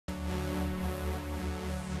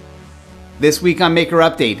This week on Maker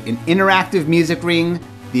Update, an interactive music ring,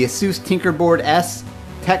 the Asus Tinkerboard S,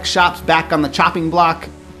 TechShop's back on the chopping block,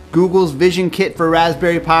 Google's Vision Kit for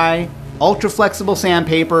Raspberry Pi, ultra-flexible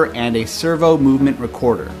sandpaper, and a Servo movement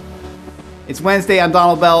recorder. It's Wednesday, I'm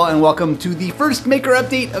Donald Bell, and welcome to the first Maker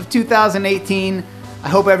Update of 2018. I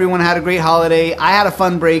hope everyone had a great holiday. I had a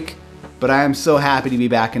fun break, but I am so happy to be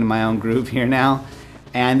back into my own groove here now.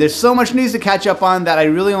 And there's so much news to catch up on that I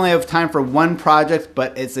really only have time for one project,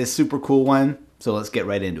 but it's a super cool one, so let's get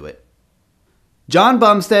right into it. Jon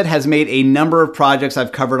Bumstead has made a number of projects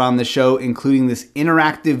I've covered on the show, including this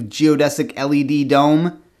interactive geodesic LED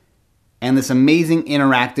dome and this amazing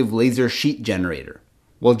interactive laser sheet generator.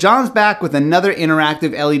 Well, Jon's back with another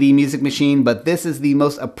interactive LED music machine, but this is the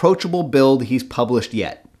most approachable build he's published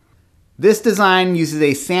yet. This design uses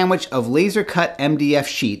a sandwich of laser-cut MDF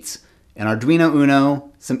sheets, an Arduino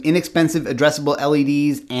Uno, some inexpensive addressable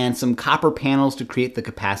LEDs, and some copper panels to create the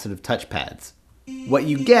capacitive touchpads. What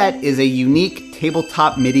you get is a unique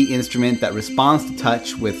tabletop MIDI instrument that responds to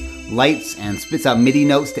touch with lights and spits out MIDI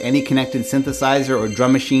notes to any connected synthesizer or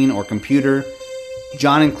drum machine or computer.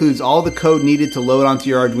 Jon includes all the code needed to load onto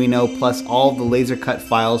your Arduino, plus all of the laser cut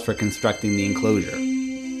files for constructing the enclosure.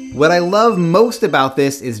 What I love most about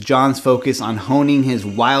this is Jon's focus on honing his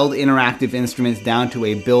wild interactive instruments down to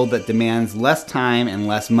a build that demands less time and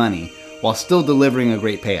less money, while still delivering a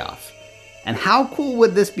great payoff. And how cool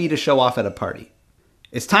would this be to show off at a party?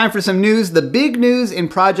 It's time for some news. The big news in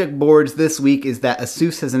project boards this week is that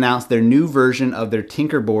Asus has announced their new version of their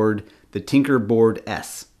Tinkerboard, the Tinkerboard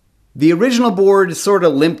S. The original board sort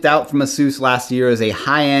of limped out from Asus last year as a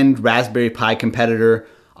high-end Raspberry Pi competitor,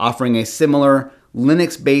 offering a similar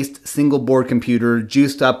Linux-based single-board computer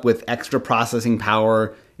juiced up with extra processing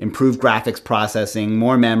power, improved graphics processing,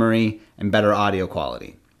 more memory, and better audio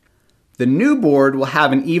quality. The new board will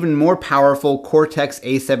have an even more powerful Cortex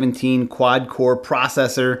A17 quad-core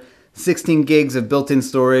processor, 16 gigs of built-in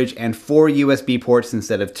storage, and 4 USB ports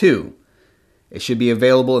instead of 2. It should be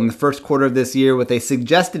available in the first quarter of this year with a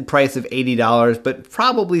suggested price of $80, but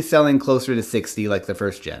probably selling closer to $60 like the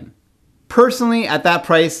first gen. Personally, at that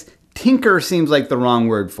price, tinker seems like the wrong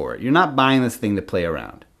word for it. You're not buying this thing to play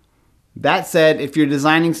around. That said, if you're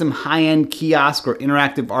designing some high-end kiosk or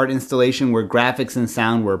interactive art installation where graphics and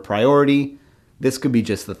sound were a priority, this could be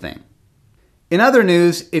just the thing. In other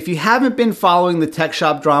news, if you haven't been following the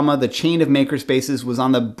TechShop drama, the chain of makerspaces was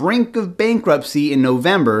on the brink of bankruptcy in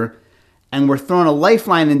November and were thrown a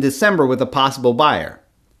lifeline in December with a possible buyer.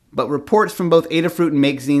 But reports from both Adafruit and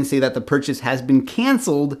Magazine say that the purchase has been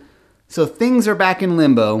canceled, so things are back in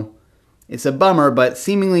limbo. It's a bummer, but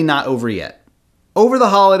seemingly not over yet. Over the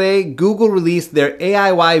holiday, Google released their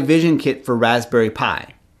AIY Vision Kit for Raspberry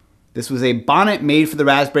Pi. This was a bonnet made for the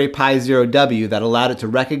Raspberry Pi Zero W that allowed it to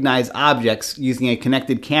recognize objects using a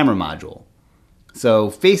connected camera module. So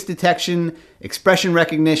face detection, expression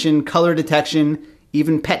recognition, color detection,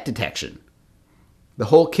 even pet detection. The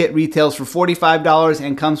whole kit retails for $45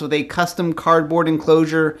 and comes with a custom cardboard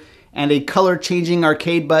enclosure and a color-changing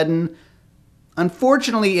arcade button.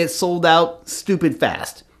 Unfortunately, it sold out stupid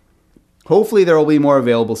fast. Hopefully there will be more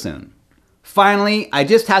available soon. Finally, I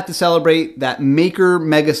just have to celebrate that Maker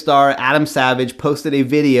megastar Adam Savage posted a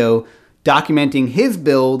video documenting his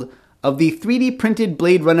build of the 3D printed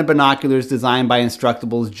Blade Runner binoculars designed by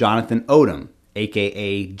Instructable's Jonathan Odom,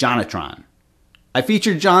 aka Jon-A-Tron. I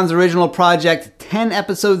featured Jon's original project 10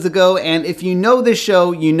 episodes ago, and if you know this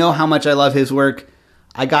show, you know how much I love his work.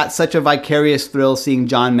 I got such a vicarious thrill seeing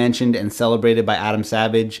Jon mentioned and celebrated by Adam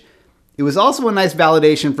Savage. It was also a nice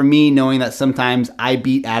validation for me knowing that sometimes I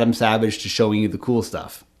beat Adam Savage to showing you the cool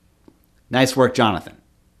stuff. Nice work, Jonathan.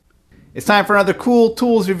 It's time for another cool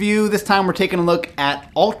tools review. This time we're taking a look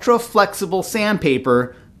at ultra flexible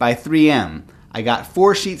sandpaper by 3M. I got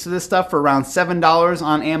 4 sheets of this stuff for around $7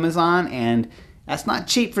 on Amazon, and that's not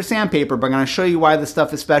cheap for sandpaper, but I'm going to show you why this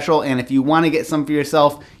stuff is special, and if you want to get some for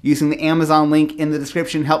yourself, using the Amazon link in the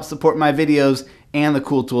description helps support my videos and the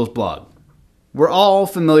Cool Tools blog. We're all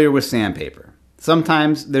familiar with sandpaper.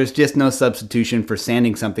 Sometimes there's just no substitution for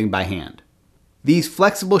sanding something by hand. These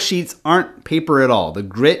flexible sheets aren't paper at all. The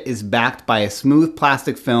grit is backed by a smooth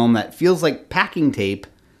plastic film that feels like packing tape,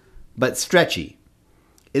 but stretchy.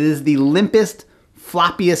 It is the limpest,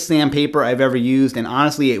 floppiest sandpaper I've ever used, and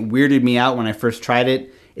honestly it weirded me out when I first tried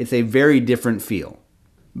it. It's a very different feel.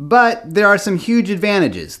 But there are some huge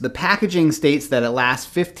advantages. The packaging states that it lasts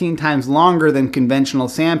 15 times longer than conventional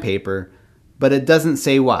sandpaper, but it doesn't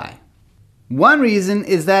say why. One reason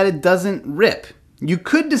is that it doesn't rip. You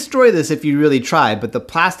could destroy this if you really tried, but the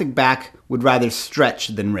plastic back would rather stretch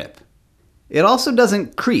than rip. It also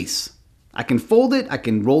doesn't crease. I can fold it, I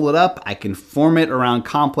can roll it up, I can form it around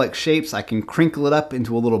complex shapes, I can crinkle it up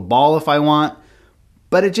into a little ball if I want,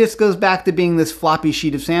 but it just goes back to being this floppy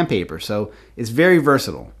sheet of sandpaper, so it's very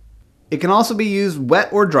versatile. It can also be used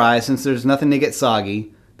wet or dry since there's nothing to get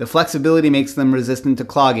soggy. The flexibility makes them resistant to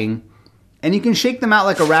clogging, and you can shake them out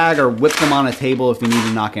like a rag or whip them on a table if you need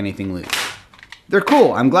to knock anything loose. They're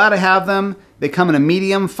cool, I'm glad I have them. They come in a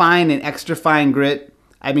medium, fine, and extra fine grit.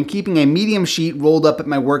 I've been keeping a medium sheet rolled up at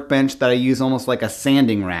my workbench that I use almost like a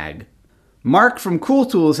sanding rag. Mark from Cool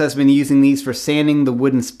Tools has been using these for sanding the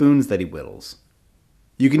wooden spoons that he whittles.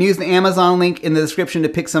 You can use the Amazon link in the description to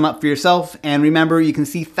pick some up for yourself, and remember, you can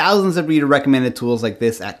see thousands of reader-recommended tools like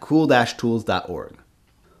this at cool-tools.org.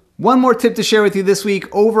 One more tip to share with you this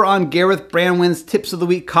week. Over on Gareth Branwin's Tips of the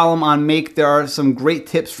Week column on Make, there are some great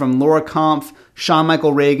tips from Laura Kampf, Sean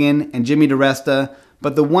Michael Reagan, and Jimmy DiResta,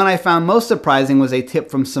 but the one I found most surprising was a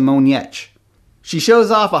tip from Simone Yetch. She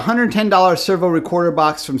shows off a $110 Servo recorder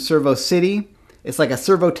box from Servo City. It's like a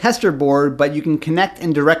servo tester board, but you can connect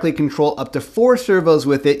and directly control up to 4 servos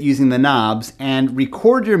with it using the knobs and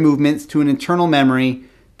record your movements to an internal memory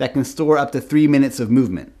that can store up to 3 minutes of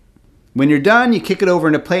movement. When you're done, you kick it over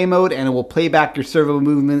into play mode and it will play back your servo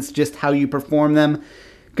movements just how you perform them.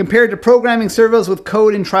 Compared to programming servos with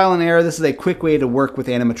code and trial and error, this is a quick way to work with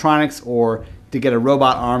animatronics or to get a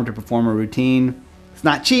robot arm to perform a routine. It's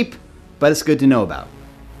not cheap, but it's good to know about.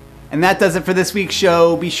 And that does it for this week's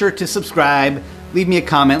show. Be sure to subscribe, leave me a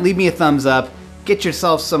comment, leave me a thumbs up, get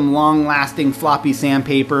yourself some long-lasting floppy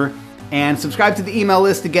sandpaper, and subscribe to the email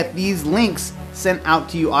list to get these links sent out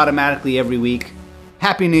to you automatically every week.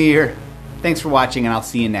 Happy New Year. Thanks for watching, and I'll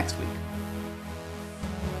see you next week.